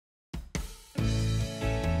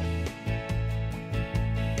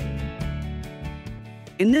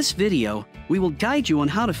In this video, we will guide you on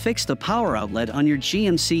how to fix the power outlet on your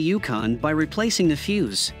GMC Yukon by replacing the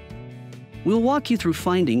fuse. We'll walk you through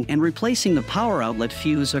finding and replacing the power outlet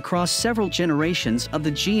fuse across several generations of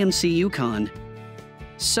the GMC Yukon.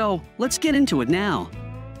 So, let's get into it now.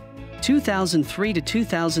 2003 to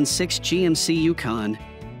 2006 GMC Yukon.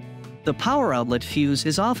 The power outlet fuse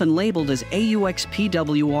is often labeled as AUX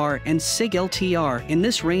PWR and SIG LTR in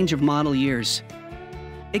this range of model years.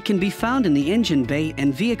 It can be found in the engine bay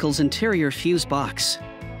and vehicle's interior fuse box.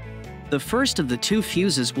 The first of the two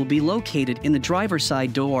fuses will be located in the driver's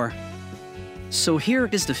side door. So here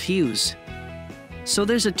is the fuse. So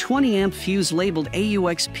there's a 20 amp fuse labeled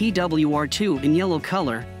AUX PWR2 in yellow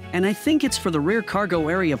color, and I think it's for the rear cargo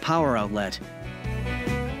area power outlet.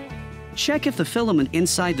 Check if the filament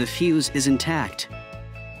inside the fuse is intact.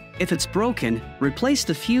 If it's broken, replace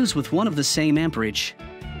the fuse with one of the same amperage.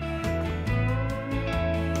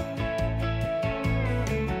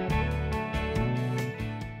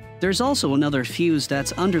 There's also another fuse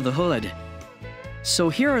that's under the hood. So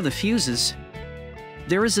here are the fuses.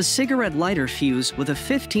 There is a cigarette lighter fuse with a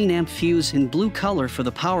 15 amp fuse in blue color for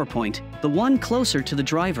the power point, the one closer to the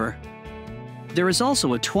driver. There is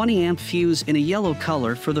also a 20 amp fuse in a yellow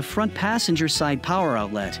color for the front passenger side power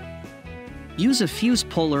outlet. Use a fuse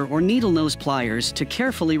puller or needle nose pliers to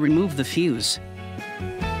carefully remove the fuse.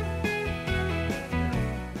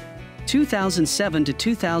 2007 to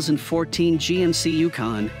 2014 GMC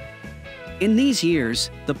Yukon. In these years,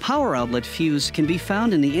 the power outlet fuse can be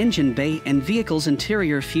found in the engine bay and vehicle's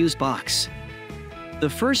interior fuse box. The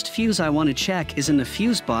first fuse I want to check is in the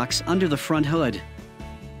fuse box under the front hood.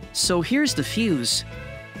 So here's the fuse.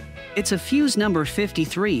 It's a fuse number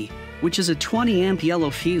 53, which is a 20 amp yellow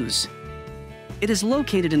fuse. It is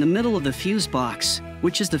located in the middle of the fuse box,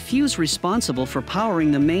 which is the fuse responsible for powering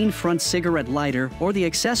the main front cigarette lighter or the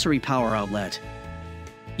accessory power outlet.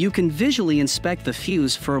 You can visually inspect the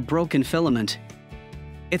fuse for a broken filament.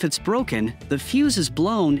 If it's broken, the fuse is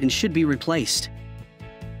blown and should be replaced.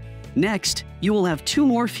 Next, you will have two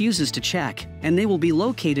more fuses to check, and they will be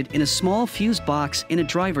located in a small fuse box in a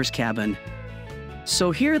driver's cabin. So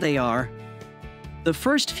here they are. The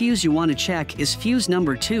first fuse you want to check is fuse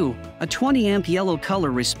number 2, a 20 amp yellow color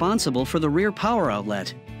responsible for the rear power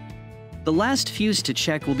outlet. The last fuse to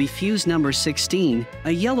check will be fuse number 16,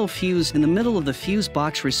 a yellow fuse in the middle of the fuse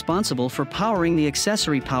box responsible for powering the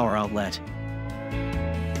accessory power outlet.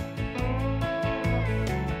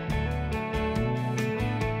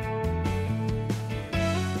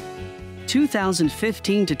 –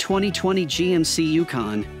 2015 to 2020 GMC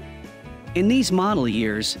Yukon. In these model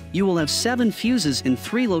years, you will have 7 fuses in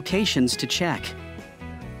 3 locations to check.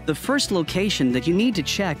 The first location that you need to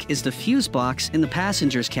check is the fuse box in the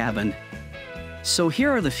passenger's cabin. So here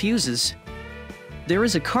are the fuses. There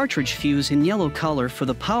is a cartridge fuse in yellow color for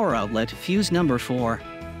the power outlet, fuse number 4.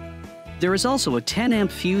 There is also a 10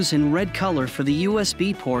 amp fuse in red color for the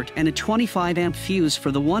USB port and a 25 amp fuse for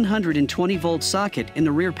the 120 volt socket in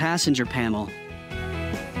the rear passenger panel.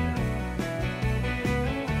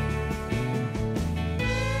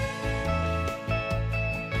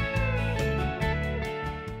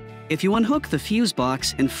 If you unhook the fuse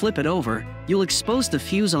box and flip it over, you'll expose the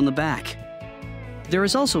fuse on the back. There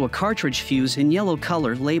is also a cartridge fuse in yellow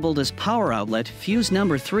color labeled as power outlet, fuse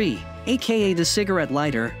number 3, aka the cigarette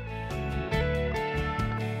lighter.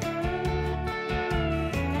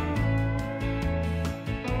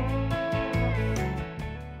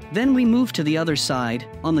 Then we move to the other side,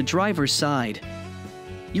 on the driver's side.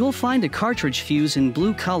 You'll find a cartridge fuse in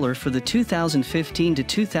blue color for the 2015 to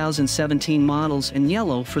 2017 models and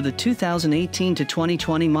yellow for the 2018 to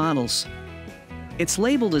 2020 models. It's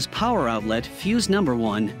labeled as power outlet, fuse number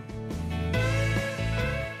 1.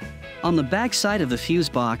 On the back side of the fuse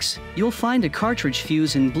box, you'll find a cartridge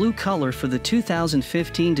fuse in blue color for the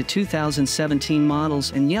 2015 to 2017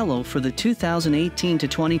 models and yellow for the 2018 to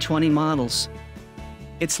 2020 models.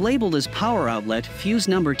 It's labeled as power outlet, fuse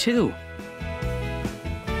number 2.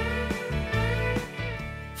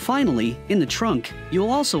 Finally, in the trunk,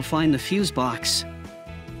 you'll also find the fuse box.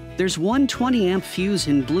 There's one 20 amp fuse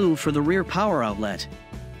in blue for the rear power outlet.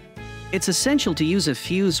 It's essential to use a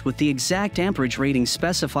fuse with the exact amperage rating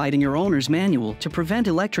specified in your owner's manual to prevent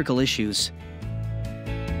electrical issues.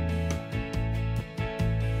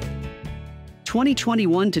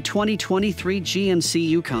 2021 to 2023 GMC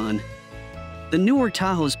Yukon. The newer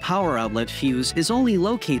Tahoe's power outlet fuse is only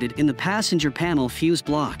located in the passenger panel fuse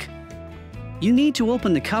block. You need to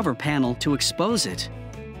open the cover panel to expose it.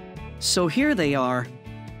 So here they are.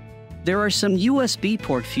 There are some USB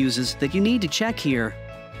port fuses that you need to check here.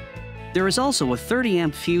 There is also a 30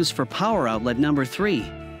 amp fuse for power outlet number 3.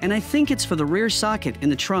 and I think it's for the rear socket in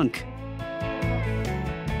the trunk.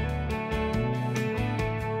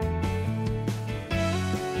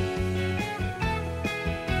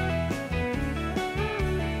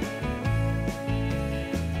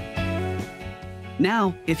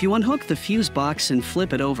 Now, if you unhook the fuse box and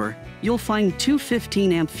flip it over, you'll find two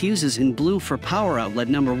 15-amp fuses in blue for power outlet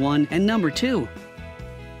number 1 and number 2.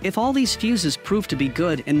 If all these fuses prove to be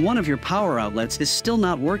good and one of your power outlets is still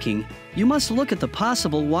not working, you must look at the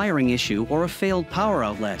possible wiring issue or a failed power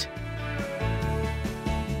outlet.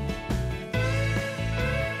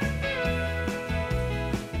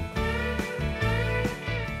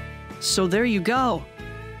 So there you go.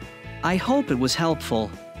 I hope it was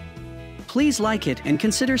helpful. Please like it and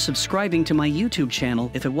consider subscribing to my YouTube channel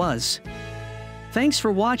if it was. Thanks for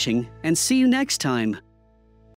watching, and see you next time.